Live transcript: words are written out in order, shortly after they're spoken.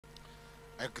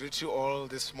I greet you all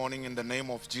this morning in the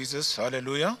name of Jesus.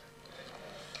 Hallelujah.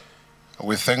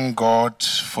 We thank God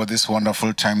for this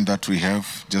wonderful time that we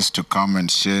have just to come and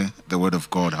share the word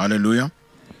of God. Hallelujah.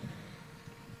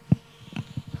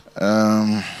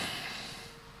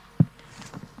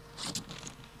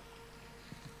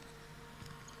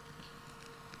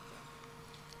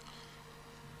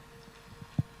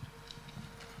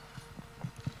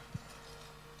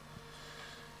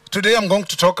 Today I'm going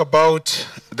to talk about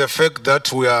the fact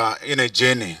that we are in a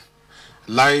journey.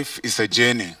 Life is a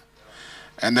journey.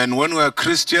 And then when we are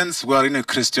Christians, we are in a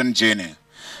Christian journey.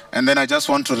 And then I just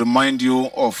want to remind you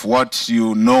of what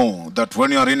you know, that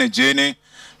when you are in a journey,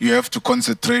 you have to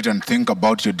concentrate and think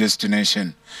about your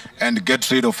destination and get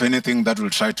rid of anything that will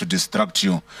try to distract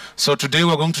you. So today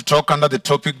we're going to talk under the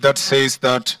topic that says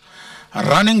that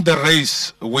running the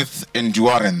race with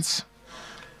endurance.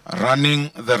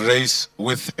 Running the race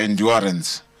with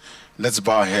endurance. Let's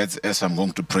bow our heads as I'm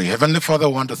going to pray. Heavenly Father, I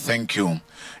want to thank you.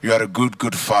 You are a good,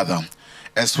 good Father.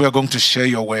 As we are going to share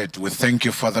your word, we thank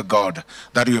you, Father God,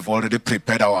 that you have already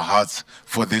prepared our hearts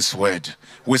for this word.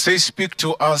 We say, speak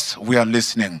to us, we are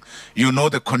listening. You know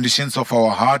the conditions of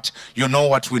our heart. You know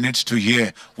what we need to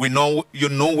hear. You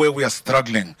know where we are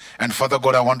struggling. And Father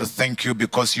God, I want to thank you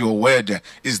because your word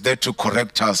is there to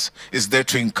correct us, is there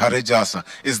to encourage us,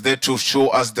 is there to show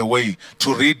us the way,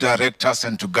 to redirect us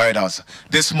and to guide us.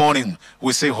 This morning,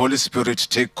 we say, Holy Spirit,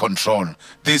 take control.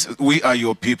 We are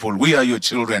your people. We are your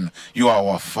children. You are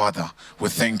our Father. We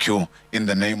thank you in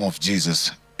the name of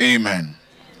Jesus. Amen.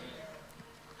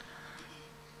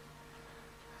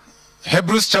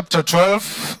 Hebrews chapter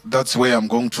 12, that's where I'm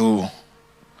going to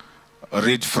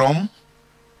read from.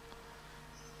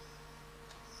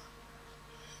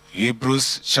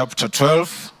 Hebrews chapter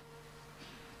 12.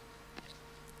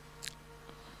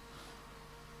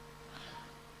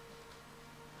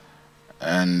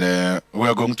 And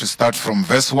we're going to start from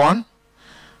verse 1.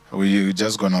 We're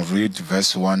just going to read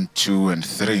verse 1, 2, and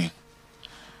 3.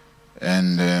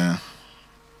 And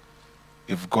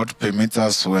if God permits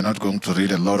us, we're not going to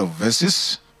read a lot of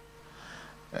verses.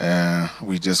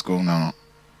 We're just going to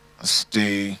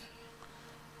stay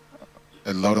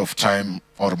a lot of time,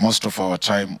 or most of our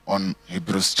time, on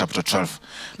Hebrews chapter 12.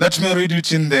 Let me read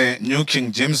it in the New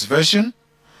King James Version.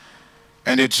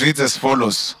 And it reads as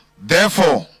follows.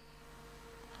 Therefore,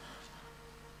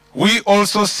 we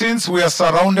also, since we are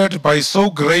surrounded by so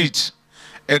great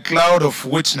a cloud of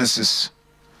witnesses,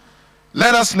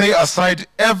 let us lay aside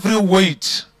every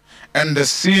weight and the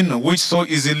sin which so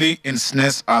easily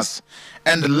ensnares us,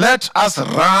 and let us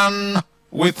run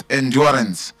with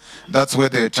endurance. That's where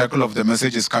the title of the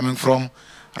message is coming from.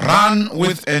 Run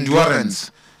with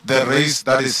endurance the race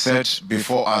that is set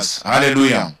before us.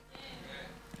 Hallelujah.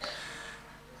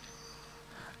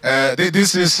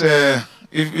 This is,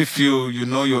 if you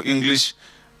know your English,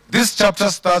 this chapter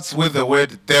starts with the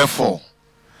word therefore.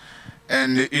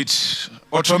 And it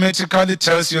automatically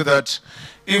tells you that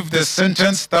if the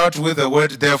sentence starts with the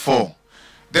word therefore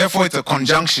it's a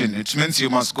conjunction. It means you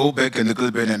must go back a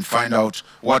little bit and find out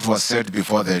what was said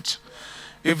before that.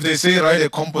 If they say write a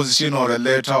composition or a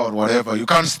letter or whatever, you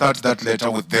can't start that letter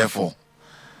with therefore.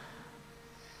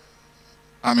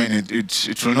 I mean,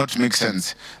 it will not make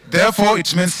sense. Therefore,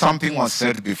 it means something was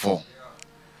said before.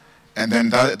 And then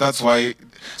that's why.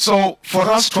 So for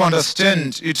us to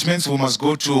understand, it means we must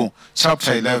go to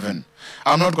chapter 11.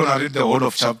 I'm not going to read the whole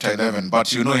of chapter 11,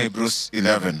 but you know Hebrews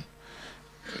 11,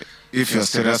 if you're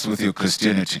serious with your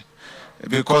Christianity.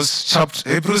 Because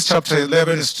Hebrews chapter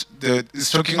 11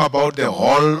 is talking about the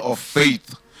whole of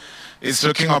faith. It's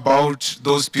talking about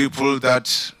those people that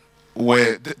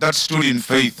stood in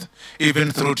faith,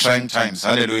 even through trying times.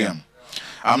 Hallelujah.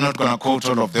 I'm not going to quote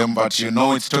all of them, but you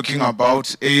know it's talking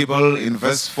about Abel in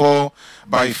verse 4,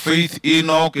 by faith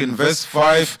Enoch in verse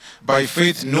 5, by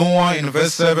faith Noah in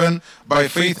verse 7, by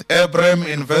faith Abram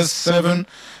in verse 7,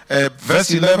 verse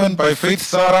 11, by faith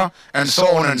Sarah, and so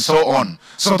on and so on.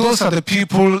 So those are the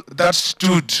people that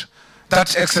stood,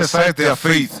 that exercised their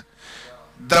faith,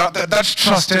 that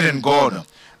trusted in God.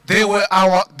 They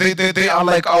are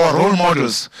like our role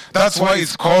models. That's why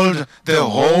it's called the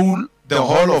whole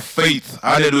of faith.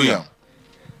 Hallelujah.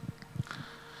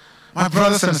 My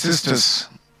brothers and sisters,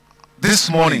 this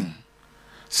morning,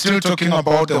 still talking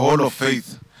about the whole of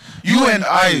faith. You and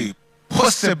I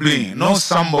possibly know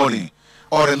somebody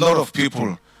or a lot of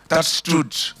people that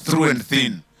stood through and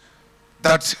thin,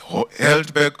 that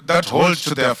held back, that holds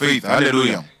to their faith.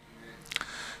 Hallelujah.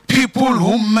 People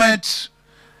who met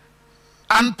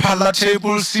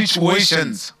unpalatable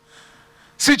situations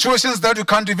that you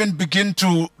can't even begin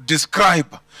to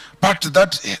describe, but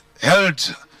that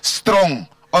held strong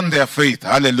on their faith.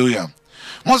 Hallelujah.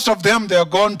 Most of them, they are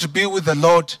going to be with the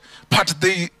Lord, but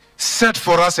they set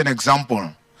for us an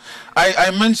example.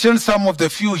 I mentioned some of the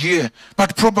few here,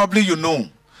 but probably you know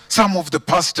some of the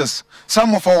pastors,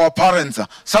 some of our parents,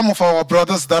 some of our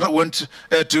brothers that went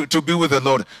to be with the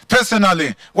Lord.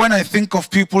 Personally, when I think of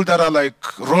people that are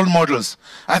like role models,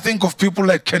 I think of people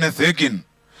like Kenneth Hagin,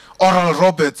 Oral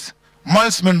Roberts,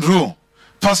 Miles Monroe,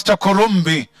 Pastor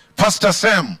Columbi, Pastor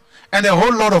Sam, and a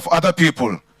whole lot of other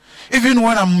people. Even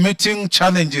when I'm meeting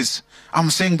challenges, I'm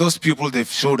saying those people, they've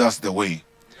showed us the way.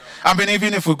 I mean,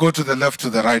 even if we go to the left,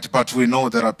 to the right, but we know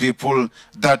there are people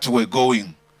that we're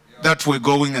going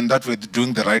and that we're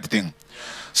doing the right thing.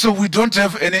 So we don't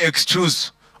have any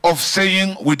excuse of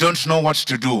saying we don't know what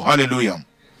to do. Hallelujah.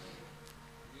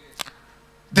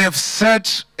 They've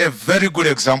set a very good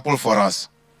example for us.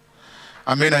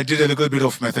 I mean, I did a little bit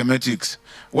of mathematics.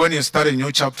 When you start a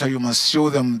new chapter, you must show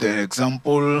them the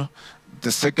example,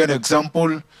 the second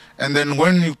example, and then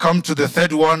when you come to the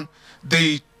third one,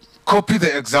 they copy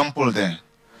the example there.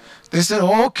 They say,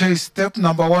 okay, step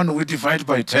number 1, we divide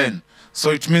by 10.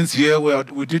 So it means here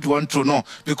we did 1, 2. No,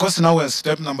 because now we're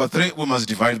step number 3, we must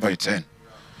divide by 10.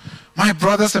 My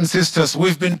brothers and sisters,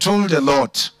 we've been told a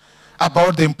lot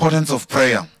about the importance of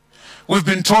prayer. We've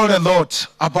been told a lot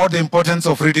about the importance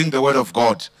of reading the Word of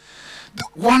God. The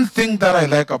one thing that I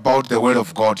like about the Word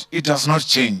of God, it does not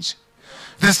change.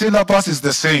 The syllabus is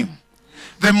the same.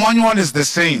 The manual is the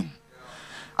same.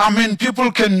 I mean,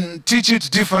 people can teach it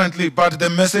differently, but the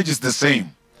message is the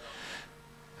same.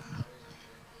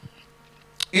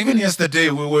 Even yesterday,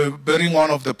 we were burying one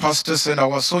of the pastors, and I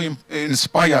was so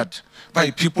inspired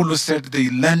by people who said they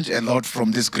learned a lot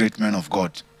from this great man of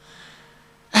God.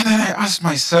 And then I asked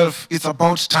myself, it's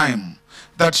about time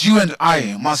that you and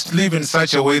I must live in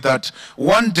such a way that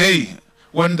one day,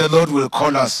 when the Lord will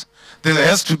call us, there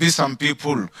has to be some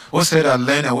people who said, I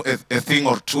learned a thing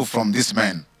or two from this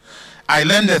man. I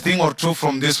learned a thing or two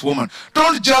from this woman.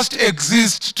 Don't just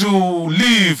exist to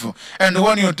live. And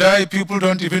when you die, people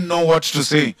don't even know what to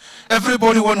say.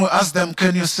 Everybody, when we ask them,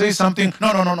 can you say something?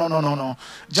 No.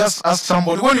 Just ask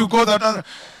somebody. When you go that,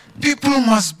 people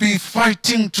must be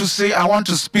fighting to say, I want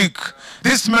to speak.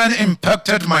 This man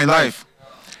impacted my life.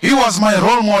 He was my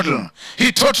role model.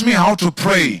 He taught me how to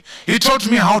pray. He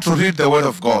taught me how to read the Word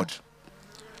of God.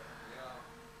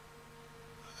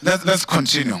 Let's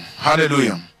continue.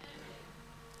 Hallelujah.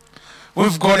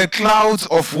 We've got a cloud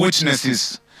of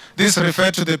witnesses. This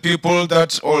refers to the people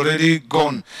that already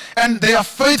gone. And their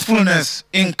faithfulness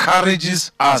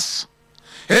encourages us.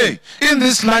 Hey, in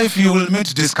this life you will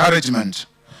meet discouragement.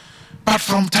 But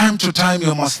from time to time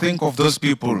you must think of those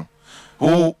people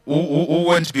who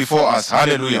went before us.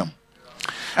 Hallelujah.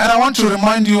 And I want to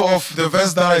remind you of the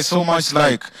verse that I so much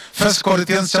like. 1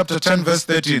 Corinthians chapter 10 verse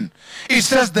 13. It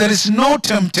says there is no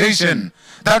temptation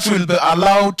that will be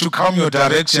allowed to come your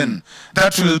direction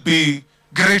that will be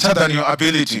greater than your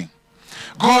ability.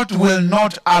 God will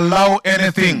not allow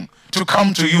anything to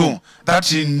come to you that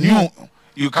he knew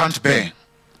you can't bear.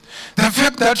 The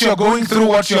fact that you're going through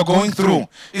what you're going through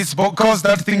is because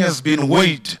that thing has been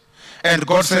weighed. And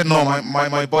God said, no,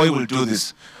 my boy will do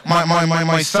this.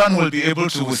 My son will be able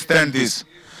to withstand this.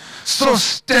 So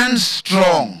stand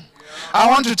strong. I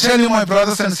want to tell you, my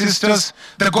brothers and sisters,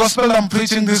 the gospel I'm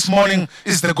preaching this morning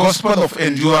is the gospel of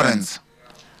endurance.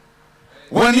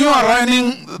 When you are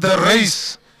running the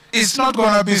race, it's not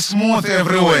going to be smooth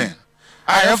everywhere.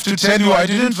 I have to tell you, I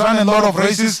didn't run a lot of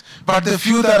races, but the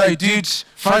few that I did,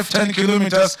 5-10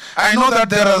 kilometers, I know that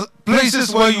there are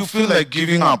places where you feel like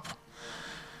giving up.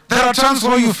 There are times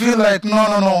where you feel like, no,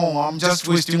 I'm just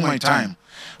wasting my time.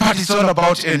 But it's all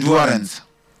about endurance.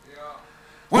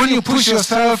 When you push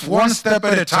yourself one step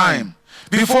at a time,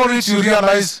 before it you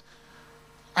realize,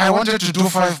 I wanted to do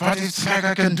 5, but it's like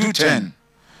I can do 10.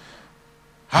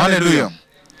 Hallelujah.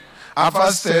 I've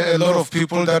asked a lot of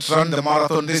people that run the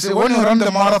marathon, they say, when you run the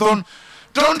marathon,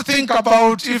 don't think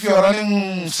about if you're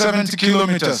running 70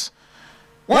 kilometers.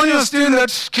 When you're still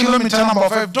at kilometer number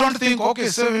 5, don't think, okay,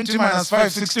 70 minus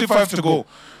 5, 65 to go.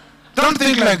 Don't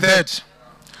think like that.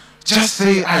 Just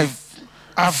say,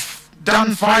 I've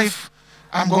done 5,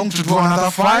 I'm going to do another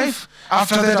 5.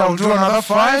 After that, I'll do another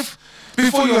 5.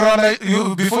 Before you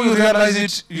realize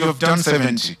it, you have done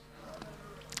 70.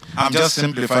 I'm just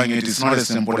simplifying it. It's not as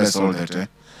simple as all that. Eh?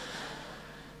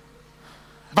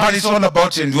 But it's all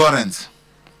about endurance.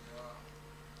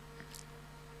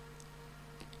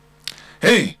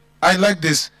 Hey, I like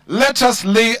this. Let us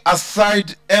lay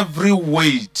aside every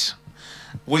weight.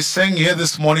 We sang here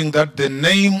this morning that the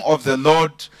name of the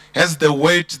Lord has the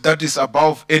weight that is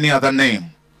above any other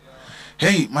name.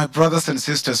 Hey, my brothers and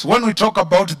sisters, when we talk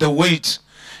about the weight,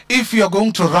 if you are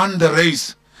going to run the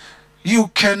race, You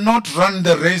cannot run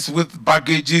the race with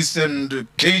baggages and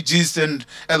cages and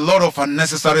a lot of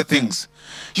unnecessary things.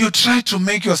 You try to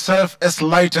make yourself as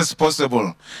light as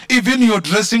possible. Even your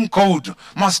dressing code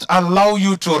must allow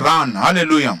you to run.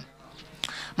 Hallelujah.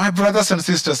 My brothers and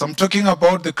sisters, I'm talking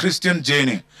about the Christian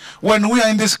journey. When we are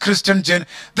in this Christian journey,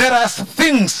 there are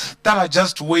things that are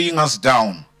just weighing us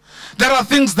down. There are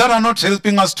things that are not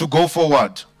helping us to go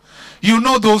forward. You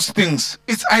know those things.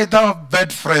 It's either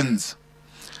bad friends.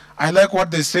 I like what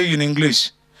they say in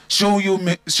English. Show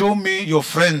me your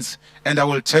friends and I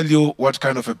will tell you what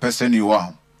kind of a person you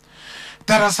are.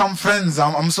 There are some friends,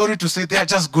 I'm sorry to say, they are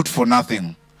just good for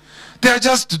nothing. They are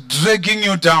just dragging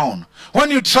you down.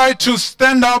 When you try to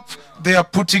stand up, they are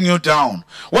putting you down.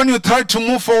 When you try to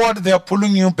move forward, they are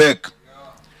pulling you back.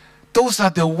 Those are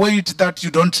the weight that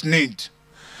you don't need.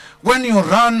 When you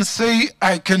run, say,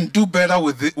 I can do better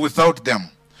without them.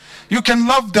 You can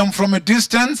love them from a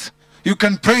distance. You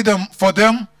can pray for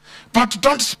them. But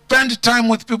don't spend time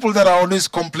with people that are always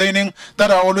complaining, that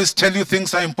are always tell you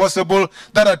things are impossible,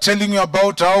 that are telling you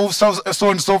about how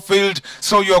so-and-so failed,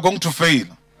 so you are going to fail.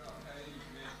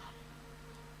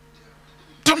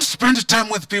 Don't spend time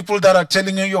with people that are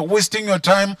telling you you're wasting your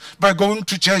time by going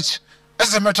to church.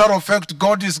 As a matter of fact,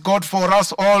 God is God for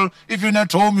us all. Even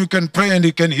at home, you can pray and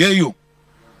He can hear you.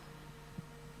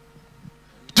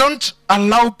 Don't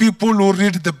allow people who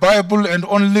read the Bible and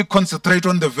only concentrate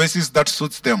on the verses that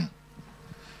suits them.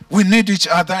 We need each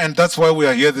other, and that's why we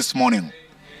are here this morning.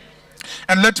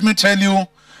 And let me tell you,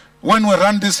 when we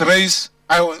run this race,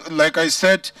 like I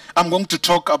said, I'm going to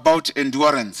talk about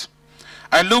endurance.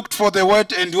 I looked for the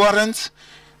word endurance.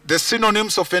 The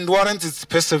synonyms of endurance is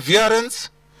perseverance,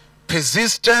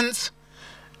 persistence,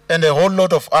 and a whole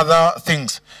lot of other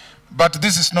things. But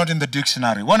this is not in the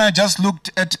dictionary. When I just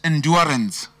looked at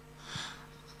endurance,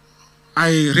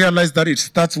 I realized that it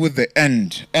starts with the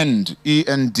end,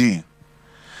 E-N-D.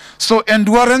 So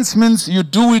endurance means you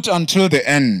do it until the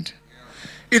end.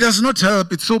 It does not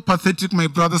help. It's so pathetic, my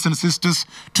brothers and sisters,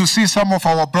 to see some of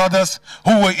our brothers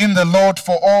who were in the Lord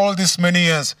for all these many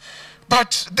years.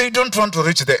 But they don't want to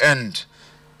reach the end.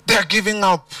 They are giving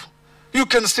up. You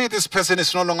can see this person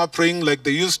is no longer praying like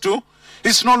they used to.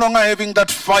 He's no longer having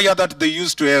that fire that they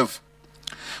used to have.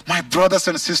 My brothers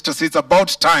and sisters, it's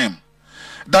about time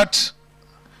that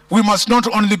we must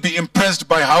not only be impressed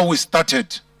by how we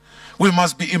started. We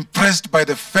must be impressed by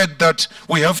the fact that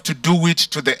we have to do it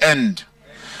to the end.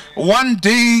 One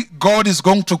day, God is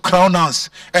going to crown us,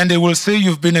 and He will say,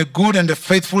 you've been a good and a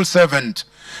faithful servant.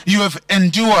 You have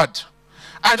endured.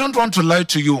 I don't want to lie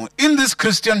to you. In this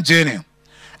Christian journey,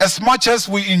 as much as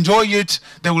we enjoy it,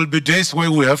 there will be days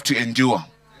where we have to endure.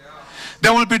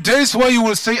 There will be days where you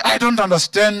will say, I don't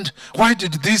understand. Why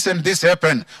did this and this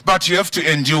happen? But you have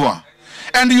to endure.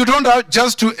 And you don't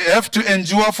just have to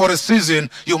endure for a season.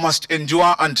 You must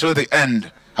endure until the end.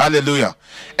 Hallelujah.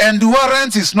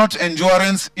 Endurance is not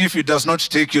endurance if it does not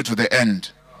take you to the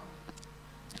end.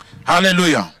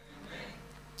 Hallelujah.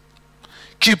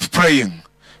 Keep praying.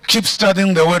 Keep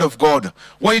studying the word of God.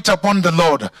 Wait upon the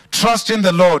Lord. Trust in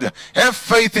the Lord. Have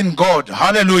faith in God.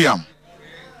 Hallelujah.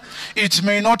 It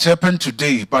may not happen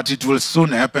today, but it will soon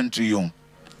happen to you.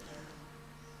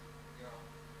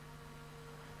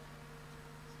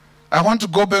 I want to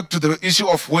go back to the issue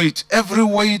of weight. Every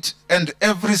weight and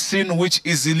every sin which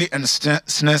easily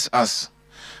ensnares us.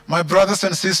 My brothers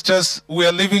and sisters, we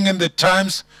are living in the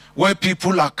times where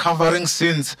people are covering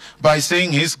sins by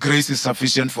saying His grace is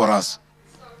sufficient for us.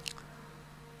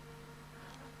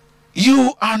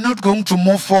 You are not going to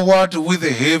move forward with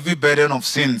a heavy burden of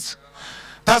sins.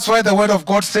 That's why the word of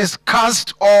God says,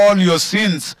 cast all your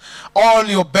sins, all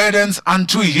your burdens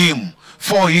unto Him,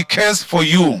 for He cares for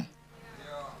you.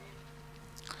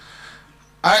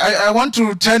 I want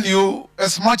to tell you,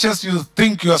 as much as you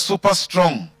think you are super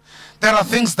strong, there are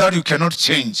things that you cannot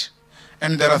change.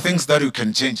 And there are things that you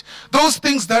can change. Those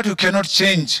things that you cannot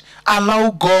change, allow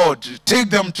God.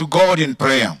 Take them to God in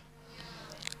prayer.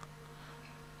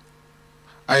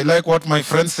 I like what my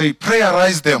friends say,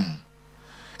 prayerize them.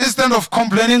 Instead of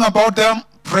complaining about them,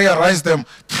 prayerize them.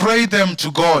 Pray them to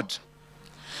God.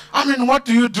 I mean, what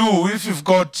do you do if you've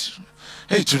got...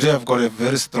 Hey, today I've got a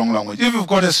very strong language. If you've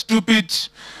got a stupid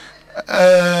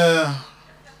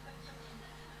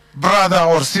brother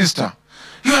or sister,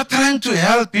 you are trying to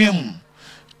help him.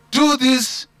 Do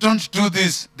this, don't do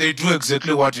this. They do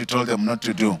exactly what you told them not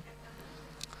to do.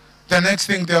 The next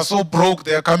thing, they are so broke,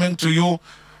 they are coming to you.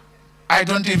 I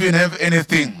don't even have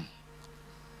anything.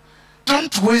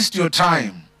 Don't waste your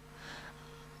time.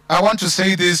 I want to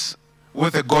say this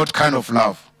with a God kind of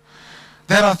love.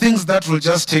 There are things that will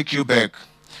just take you back.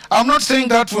 I'm not saying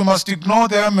that we must ignore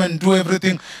them and do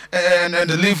everything and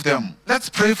leave them. Let's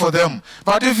pray for them.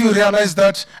 But if you realize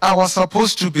that I was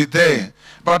supposed to be there,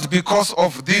 but because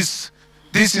of this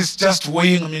is just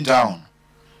weighing me down,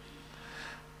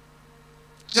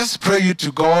 just pray it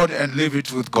to God and leave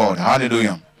it with God.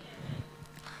 Hallelujah.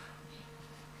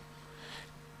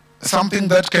 Something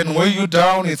that can weigh you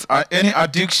down is any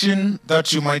addiction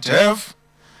that you might have.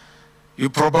 You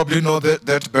probably know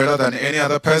that better than any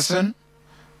other person.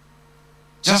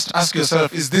 Just ask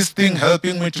yourself, is this thing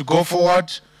helping me to go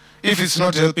forward? If it's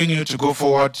not helping you to go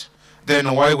forward,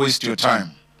 then why waste your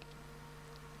time?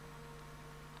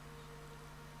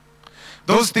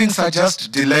 Those things are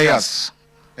just delayers.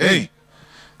 Hey,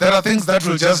 there are things that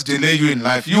will just delay you in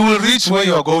life. You will reach where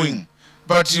you are going,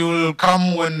 but you will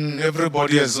come when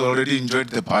everybody has already enjoyed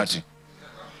the party.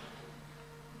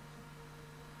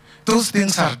 Those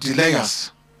things are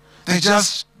delayers. They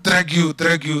just drag you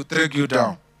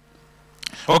down.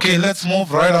 Okay, let's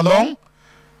move right along.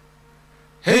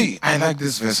 Hey, I like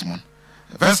this verse, man.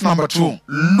 Verse number 2.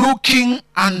 Looking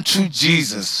unto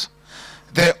Jesus,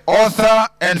 the author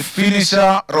and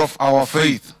finisher of our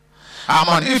faith.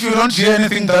 Amen. If you don't hear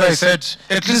anything that I said,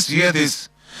 at least hear this.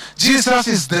 Jesus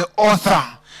is the author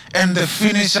and the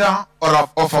finisher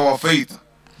of our faith.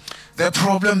 The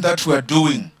problem that we are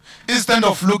doing, instead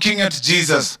of looking at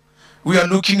Jesus, we are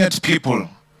looking at people.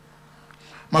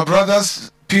 My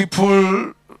brothers,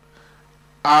 people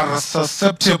are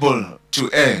susceptible to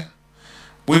error.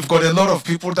 We've got a lot of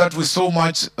people that we so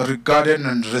much regarded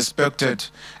and respected,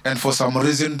 and for some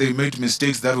reason they made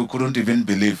mistakes that we couldn't even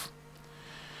believe.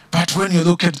 But when you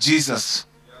look at Jesus,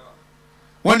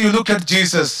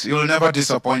 he will never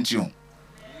disappoint you.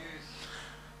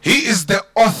 He is the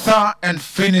author and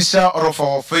finisher of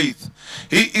our faith.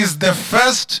 He is the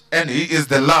first and he is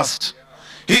the last.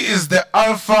 He is the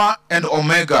Alpha and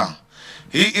Omega.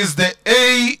 He is the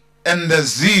A and the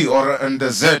Z and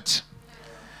the Z.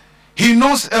 He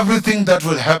knows everything that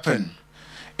will happen.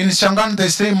 In Shangan they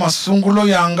say, masungulo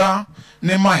yanga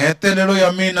ne mahetelelo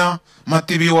yamina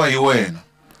matibiwa iwena.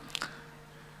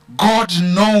 God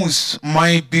knows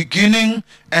my beginning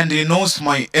and he knows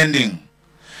my ending.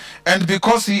 And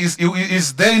because he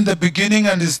is there in the beginning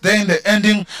and is there in the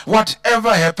ending,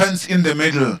 whatever happens in the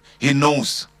middle, he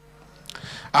knows.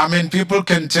 I mean, people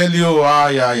can tell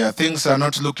you, things are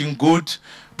not looking good,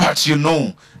 but you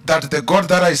know that the God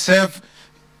that I serve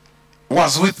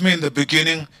was with me in the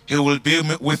beginning, he will be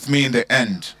with me in the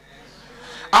end.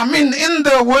 I mean, in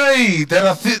the way, there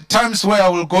are times where I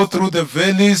will go through the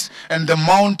valleys and the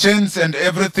mountains and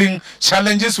everything.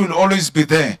 Challenges will always be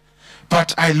there.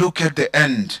 But I look at the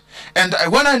end. And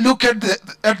when I look at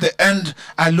the end,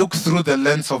 I look through the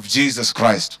lens of Jesus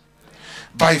Christ.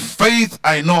 By faith,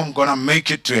 I know I'm going to make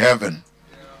it to heaven.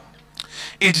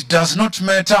 It does not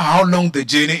matter how long the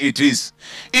journey it is.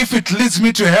 If it leads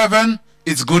me to heaven,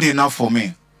 it's good enough for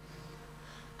me.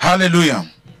 Hallelujah.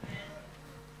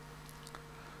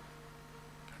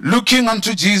 Looking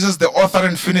unto Jesus, the author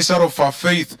and finisher of our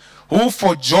faith, who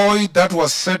for joy that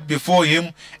was set before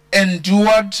him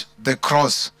endured the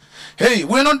cross. Hey,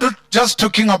 we're not just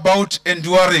talking about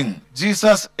enduring.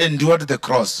 Jesus endured the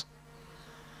cross.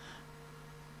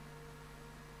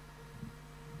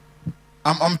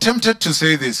 I'm tempted to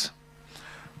say this.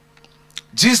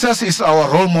 Jesus is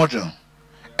our role model,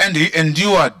 and he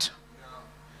endured.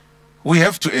 We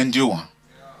have to endure.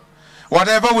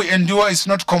 Whatever we endure is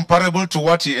not comparable to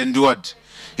what he endured.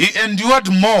 He endured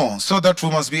more so that we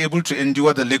must be able to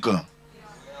endure the legal.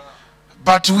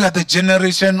 But we are the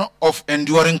generation of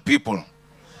enduring people.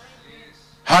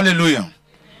 Hallelujah.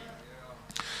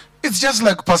 It's just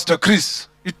like Pastor Chris.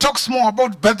 He talks more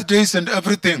about birthdays and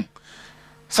everything.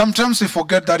 Sometimes we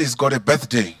forget that he's got a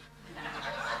birthday.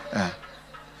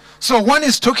 So when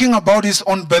he's talking about his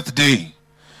own birthday,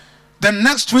 then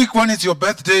next week when it's your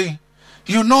birthday,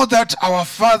 you know that our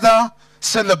father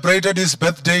celebrated his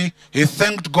birthday. He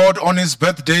thanked God on his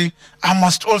birthday. I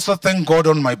must also thank God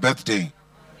on my birthday.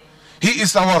 He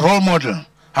is our role model.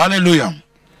 Hallelujah.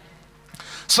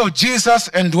 So Jesus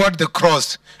endured the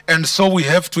cross, and so we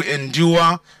have to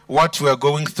endure what we are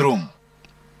going through.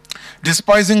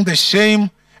 Despising the shame,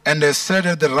 and is set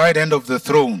at the right hand of the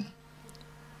throne.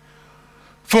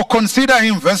 For consider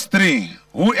him, verse 3,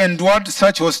 who endured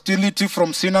such hostility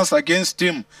from sinners against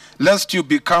him, lest you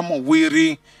become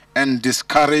weary and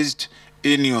discouraged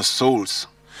in your souls.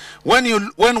 When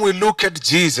we look at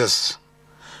Jesus,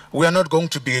 we are not going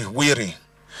to be weary.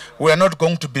 We are not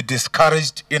going to be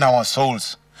discouraged in our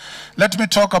souls. Let me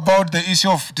talk about the issue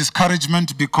of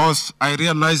discouragement, because I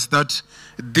realize that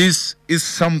this is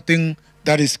something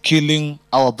that is killing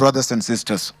our brothers and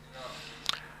sisters.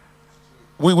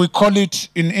 we call it,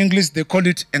 in English, they call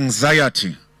it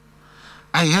anxiety.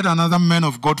 I heard another man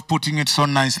of God putting it so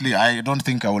nicely, I don't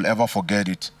think I will ever forget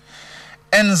it.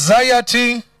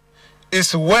 Anxiety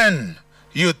is when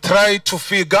you try to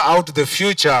figure out the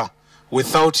future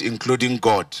without including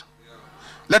God.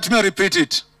 Let me repeat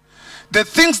it. The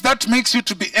things that makes you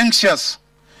to be anxious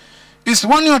is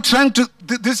when you're trying to,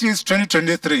 this is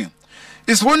 2023,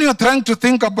 is when you're trying to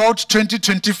think about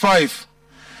 2025.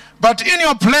 But in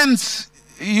your plans,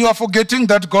 you are forgetting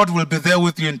that God will be there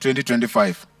with you in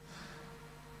 2025.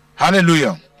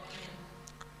 Hallelujah.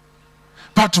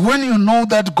 But when you know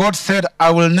that God said, I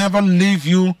will never leave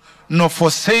you nor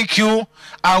forsake you,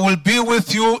 I will be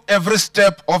with you every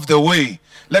step of the way,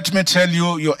 let me tell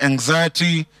you, your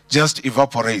anxiety just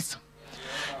evaporates.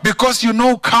 Because you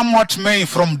know, come what may,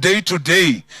 from day to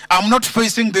day, I'm not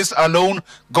facing this alone,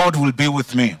 God will be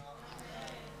with me.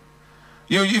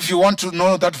 If you want to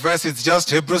know that verse, it's just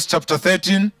Hebrews chapter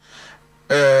 13,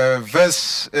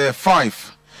 verse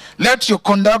 5. Let your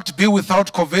conduct be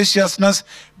without covetousness.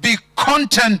 Be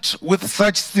content with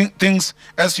such things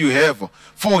as you have.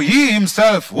 For he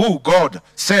himself, who God,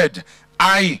 said,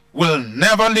 I will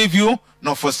never leave you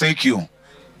nor forsake you.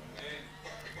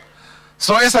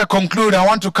 So as I conclude, I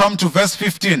want to come to verse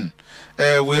 15.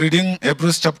 We're reading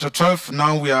Hebrews chapter 12.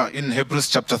 Now we are in Hebrews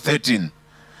chapter 13.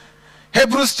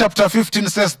 Hebrews chapter 15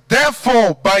 says,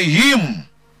 therefore by him,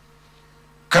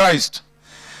 Christ,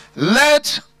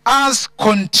 let us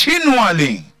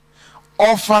continually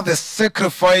offer the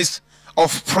sacrifice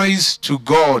of praise to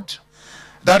God.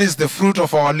 That is the fruit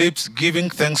of our lips, giving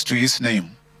thanks to his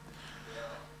name.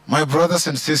 My brothers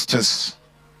and sisters,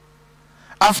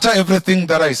 after everything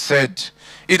that I said,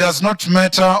 it does not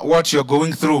matter what you're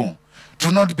going through.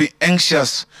 Do not be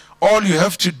anxious. All you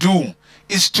have to do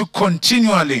is to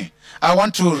continually, I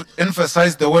want to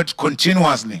emphasize the word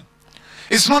continuously.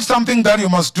 It's not something that you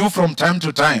must do from time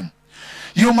to time.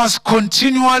 You must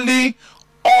continually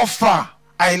offer.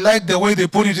 I like the way they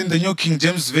put it in the New King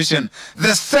James Version.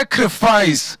 The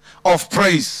sacrifice of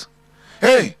praise.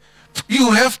 Hey,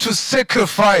 you have to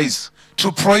sacrifice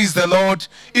to praise the Lord,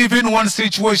 even when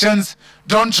situations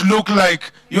don't look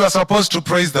like you are supposed to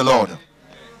praise the Lord.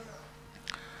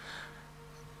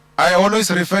 I always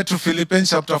refer to Philippians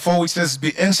chapter 4, which says,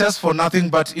 be anxious for nothing,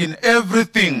 but in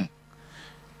everything.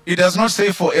 It does not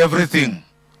say for everything.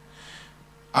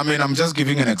 I mean, I'm just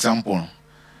giving an example.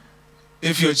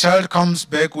 If your child comes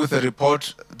back with a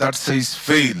report that says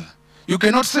fail, you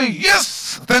cannot say,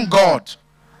 yes, thank God.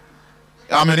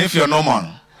 I mean, if you're normal.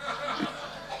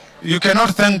 You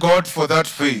cannot thank God for that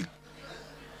fail.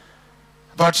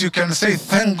 But you can say,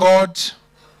 thank God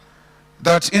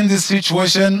that in this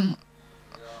situation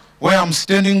where I'm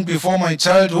standing before my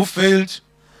child who failed,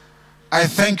 I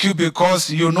thank you because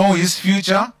you know his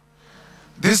future.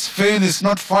 This fail is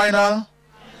not final.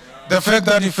 The fact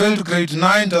that he failed grade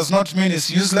 9 does not mean it's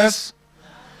useless.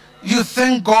 You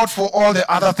thank God for all the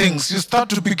other things. You start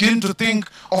to begin to think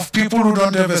of people who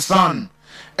don't have a son,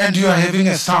 and you are having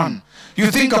a son. You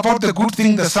think about the good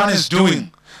thing the son is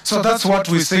doing. So that's what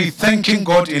we say, thanking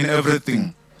God in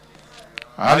everything.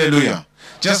 Hallelujah.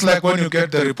 Just like when you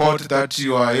get the report that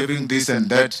you are having this and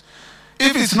that.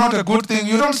 If it's not a good thing,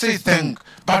 you don't say thank,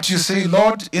 but you say,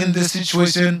 Lord, in this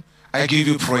situation, I give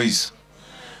you praise.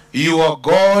 You are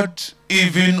God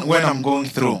even when I'm going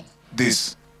through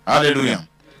this. Hallelujah.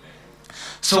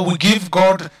 So we give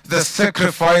God the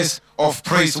sacrifice of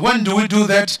praise. When do we do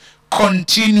that?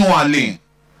 Continually.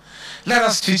 Let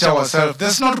us teach ourselves.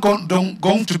 There's not going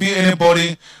to be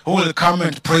anybody who will come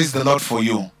and praise the Lord for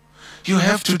you. You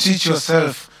have to teach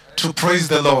yourself to praise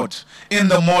the Lord in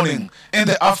the morning, in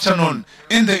the afternoon,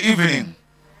 in the evening.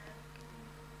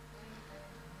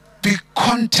 Be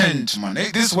content, man.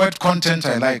 This word content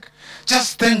I like.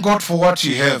 Just thank God for what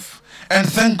you have. And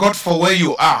thank God for where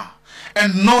you are.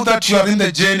 And know that you are in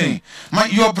the journey.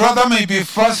 Your brother may be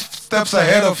 5 steps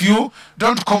ahead of you.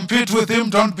 Don't compete with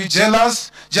him. Don't be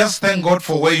jealous. Just thank God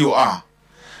for where you are.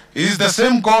 He is the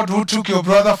same God who took your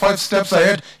brother 5 steps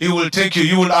ahead. He will take you.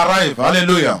 You will arrive.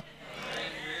 Hallelujah.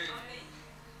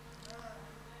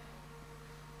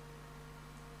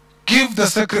 Give the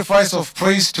sacrifice of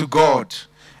praise to God.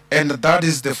 And that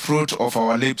is the fruit of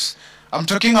our lips. I'm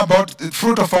talking about the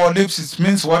fruit of our lips. It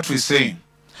means what we say.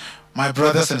 My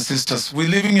brothers and sisters, we're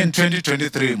living in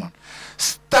 2023, man.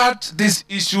 Start this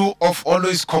issue of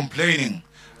always complaining,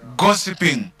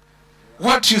 gossiping.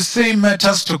 What you say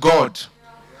matters to God.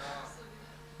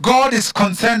 God is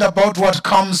concerned about what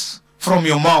comes from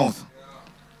your mouth.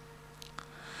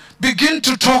 Begin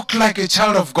to talk like a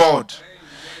child of God.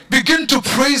 Begin to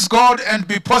praise God and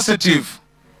be positive.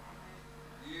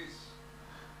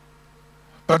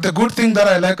 But the good thing that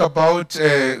I like about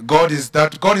God is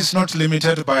that God is not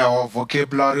limited by our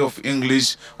vocabulary of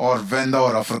English or Venda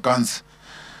or Afrikaans.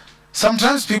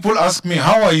 Sometimes people ask me,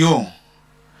 how are you?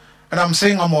 And I'm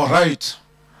saying, I'm all right.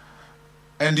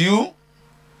 And you?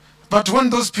 But when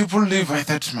those people leave, I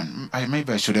thought, man,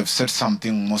 maybe I should have said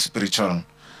something more spiritual.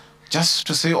 Just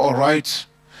to say, all right.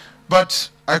 But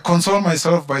I console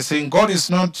myself by saying, God is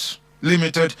not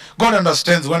limited. God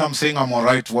understands when I'm saying I'm all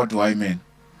right, what do I mean?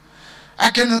 I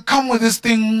can come with this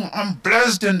thing, I'm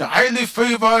blessed and highly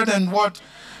favored and what.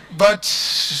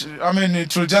 But, I mean,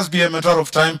 it will just be a matter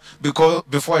of time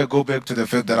before I go back to the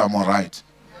fact that I'm all right.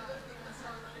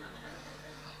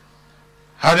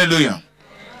 Hallelujah.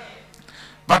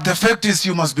 But the fact is,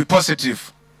 you must be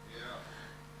positive.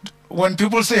 When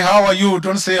people say, how are you?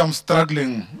 Don't say I'm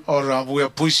struggling or we are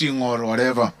pushing or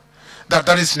whatever.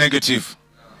 That is negative.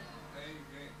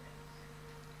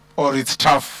 Or it's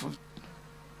tough.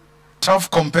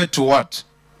 Tough compared to what?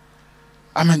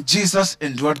 I mean, Jesus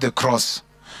endured the cross.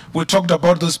 We talked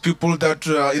about those people that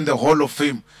in the Hall of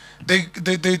Fame.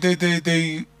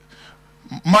 They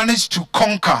managed to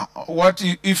conquer what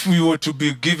if we were to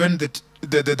be given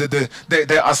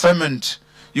the assignment,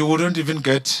 you wouldn't even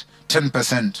get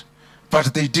 10%.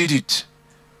 But they did it.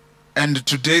 And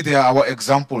today they are our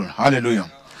example.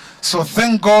 Hallelujah. So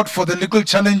thank God for the little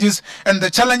challenges. And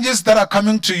the challenges that are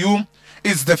coming to you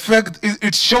is the fact,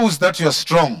 it shows that you're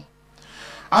strong.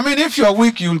 I mean, if you're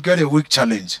weak, you'll get a weak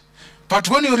challenge. But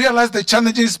when you realize the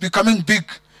challenge is becoming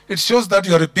big, it shows that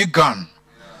you're a big gun.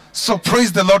 So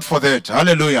praise the Lord for that.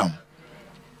 Hallelujah.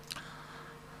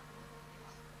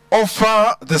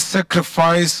 Offer the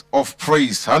sacrifice of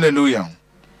praise. Hallelujah.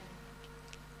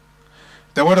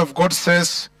 The word of God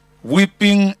says,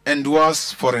 weeping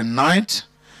endures for a night,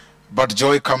 but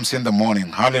joy comes in the morning.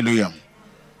 Hallelujah.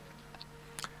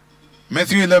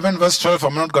 Matthew 11 verse 12,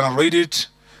 I'm not going to read it.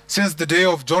 Since the day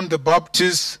of John the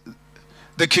Baptist,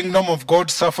 the kingdom of God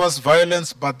suffers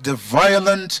violence, but the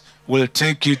violent will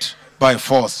take it by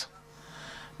force.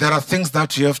 There are things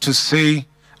that you have to say.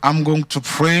 I'm going to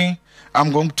pray.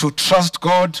 I'm going to trust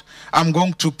God. I'm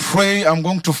going to pray. I'm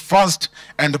going to fast.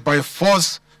 And by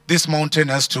force, this mountain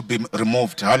has to be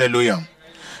removed. Hallelujah.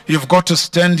 You've got to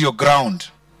stand your ground.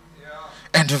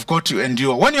 And you've got to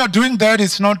endure. When you're doing that,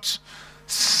 it's not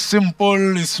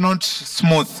simple, it's not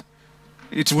smooth.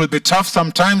 It will be tough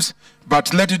sometimes,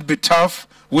 but let it be tough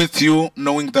with you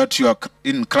knowing that you are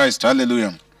in Christ.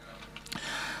 Hallelujah.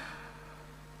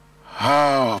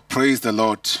 Ah, praise the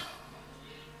Lord.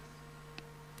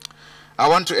 I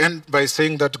want to end by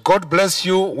saying that God bless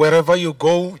you wherever you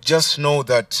go. Just know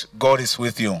that God is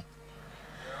with you.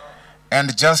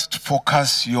 And just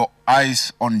focus your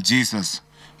eyes on Jesus.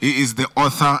 He is the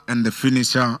author and the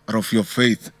finisher of your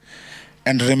faith.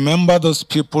 And remember those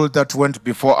people that went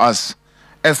before us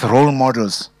as role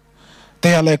models.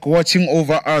 They are like watching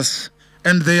over us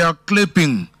and they are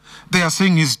clapping. They are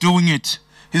saying, he's doing it.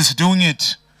 He's doing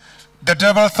it. The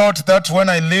devil thought that when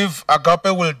I leave,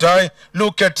 Agapé will die.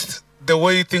 Look at the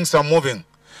way things are moving.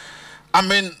 I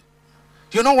mean,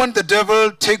 you know, when the devil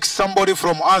takes somebody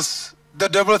from us, the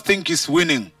devil thinks he's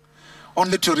winning,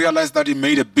 only to realize that he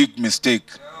made a big mistake.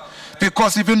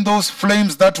 Because even those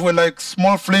flames that were like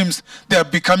small flames, they are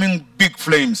becoming big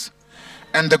flames.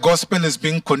 And the gospel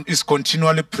is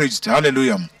continually preached.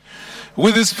 Hallelujah.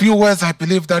 With these few words, I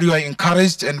believe that you are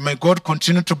encouraged, and may God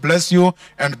continue to bless you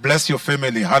and bless your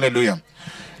family. Hallelujah.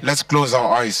 Let's close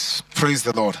our eyes. Praise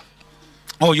the Lord.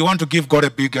 Oh, you want to give God a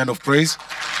big hand of praise?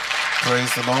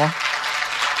 Praise the Lord.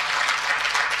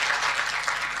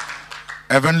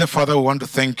 Heavenly Father, we want to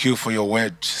thank you for your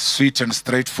word, sweet and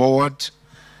straightforward,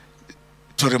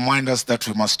 to remind us that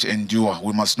we must endure.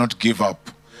 We must not give up.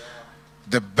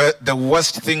 The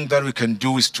worst thing that we can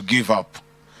do is to give up.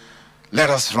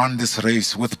 Let us run this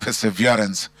race with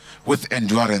perseverance, with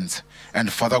endurance.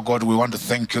 And Father God, we want to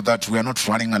thank you that we are not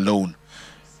running alone.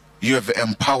 You have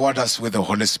empowered us with the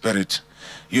Holy Spirit.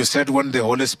 You said when the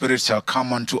Holy Spirit shall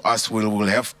come unto us, we will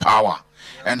have power.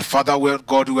 And Father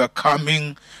God, we are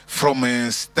coming from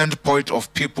a standpoint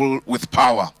of people with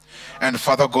power. And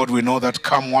Father God, we know that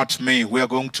come what may, we are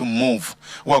going to move.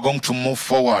 We are going to move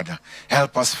forward.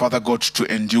 Help us, Father God, to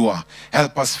endure.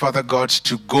 Help us, Father God,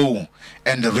 to go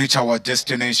and reach our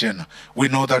destination. We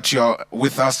know that you are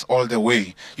with us all the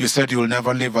way. You said you will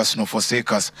never leave us nor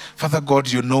forsake us. Father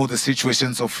God, you know the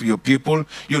situations of your people.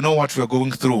 You know what we are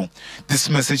going through. This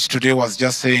message today was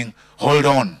just saying, hold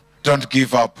on, don't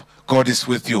give up. God is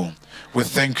with you. We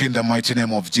thank you in the mighty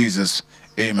name of Jesus.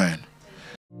 Amen.